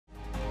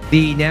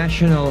The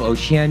National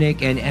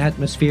Oceanic and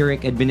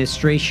Atmospheric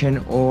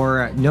Administration,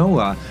 or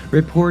NOAA,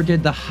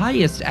 reported the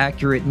highest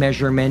accurate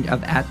measurement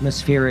of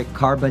atmospheric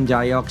carbon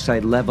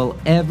dioxide level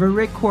ever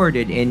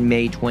recorded in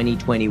May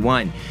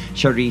 2021.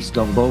 Charisse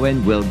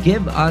Longbowen will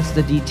give us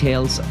the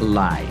details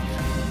live.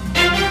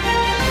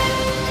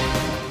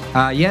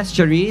 Yes,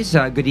 Charisse,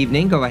 good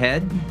evening. Go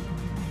ahead.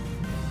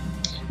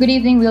 Good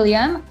evening,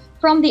 William.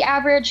 From the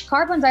average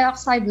carbon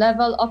dioxide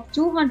level of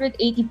 280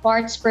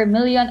 parts per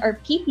million, or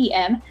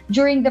ppm,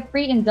 during the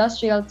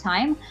pre-industrial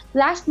time,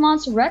 last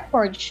month's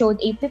record showed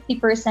a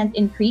 50%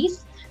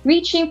 increase,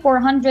 reaching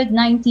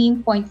 419.13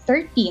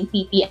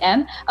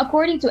 ppm,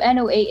 according to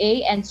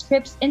NOAA and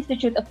Scripps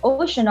Institute of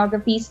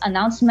Oceanography's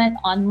announcement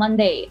on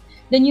Monday.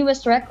 The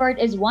newest record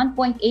is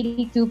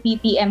 1.82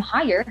 ppm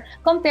higher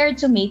compared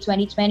to May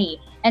 2020,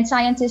 and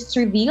scientists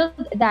revealed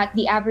that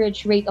the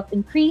average rate of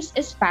increase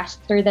is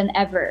faster than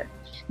ever.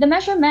 The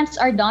measurements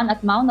are done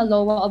at Mauna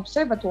Loa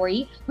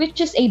Observatory,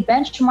 which is a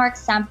benchmark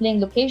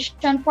sampling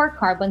location for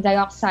carbon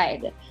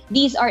dioxide.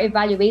 These are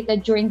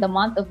evaluated during the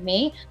month of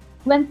May,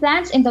 when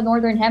plants in the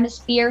northern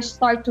hemisphere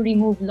start to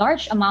remove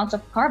large amounts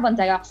of carbon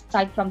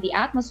dioxide from the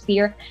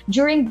atmosphere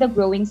during the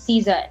growing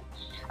season.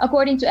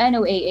 According to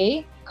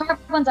NOAA,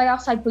 carbon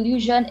dioxide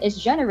pollution is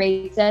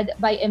generated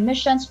by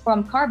emissions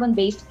from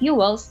carbon-based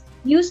fuels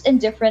used in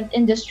different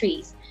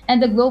industries,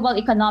 and the global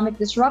economic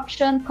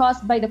disruption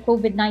caused by the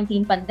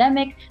COVID-19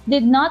 pandemic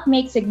did not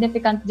make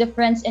significant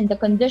difference in the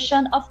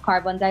condition of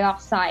carbon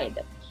dioxide.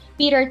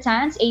 Peter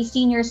Tans, a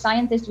senior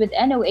scientist with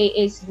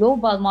NOAA's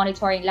Global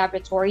Monitoring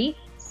Laboratory,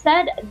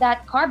 said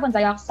that carbon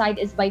dioxide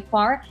is by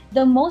far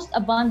the most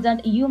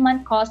abundant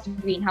human-caused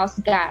greenhouse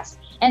gas,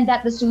 and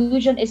that the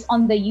solution is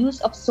on the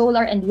use of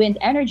solar and wind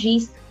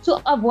energies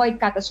to avoid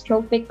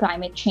catastrophic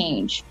climate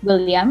change.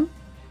 William?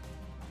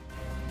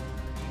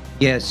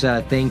 Yes,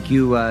 thank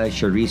you,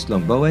 Charisse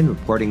Longbowen,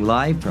 reporting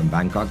live from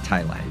Bangkok,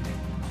 Thailand.